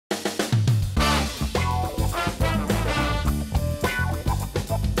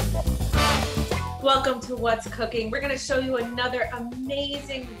Welcome to What's Cooking. We're going to show you another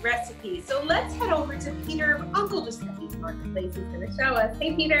amazing recipe. So let's head over to Peter. Uncle Giuseppe's marketplace. He's going to show us.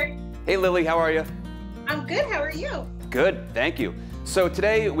 Hey, Peter. Hey, Lily. How are you? I'm good. How are you? Good. Thank you. So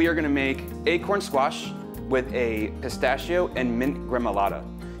today we are going to make acorn squash with a pistachio and mint gremolata.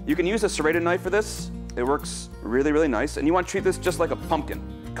 You can use a serrated knife for this. It works really, really nice. And you want to treat this just like a pumpkin.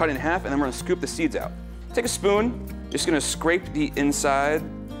 Cut in half, and then we're going to scoop the seeds out. Take a spoon. Just going to scrape the inside.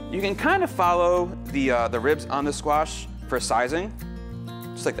 You can kind of follow the ribs on the squash for sizing,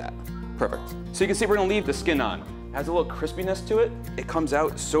 just like that. Perfect. So you can see we're gonna leave the skin on. It has a little crispiness to it. It comes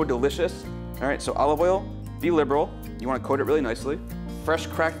out so delicious. All right, so olive oil, be liberal. You wanna coat it really nicely. Fresh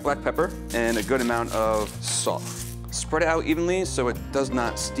cracked black pepper and a good amount of salt. Spread it out evenly so it does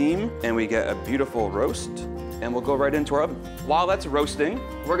not steam and we get a beautiful roast. And we'll go right into our oven. While that's roasting,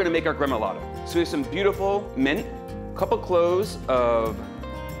 we're gonna make our gremolata. So we have some beautiful mint, a couple cloves of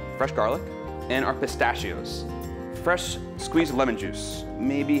fresh garlic, and our pistachios. Fresh squeezed lemon juice,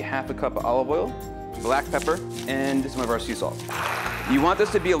 maybe half a cup of olive oil, black pepper, and some of our sea salt. You want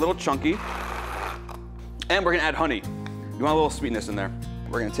this to be a little chunky, and we're gonna add honey. You want a little sweetness in there.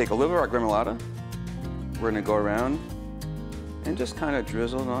 We're gonna take a little of our gremolata, we're gonna go around and just kind of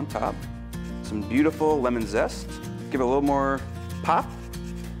drizzle it on top. Some beautiful lemon zest, give it a little more pop.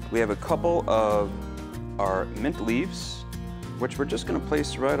 We have a couple of our mint leaves, which we're just gonna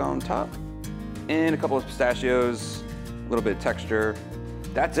place right on top. And a couple of pistachios, a little bit of texture.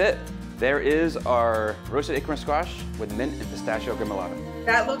 That's it. There is our roasted acorn squash with mint and pistachio gremolata.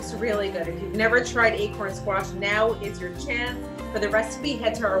 That looks really good. If you've never tried acorn squash, now is your chance. For the recipe,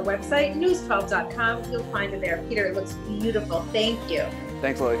 head to our website, news12.com. You'll find it there. Peter, it looks beautiful. Thank you.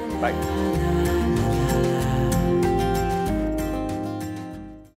 Thanks, Lily. Bye.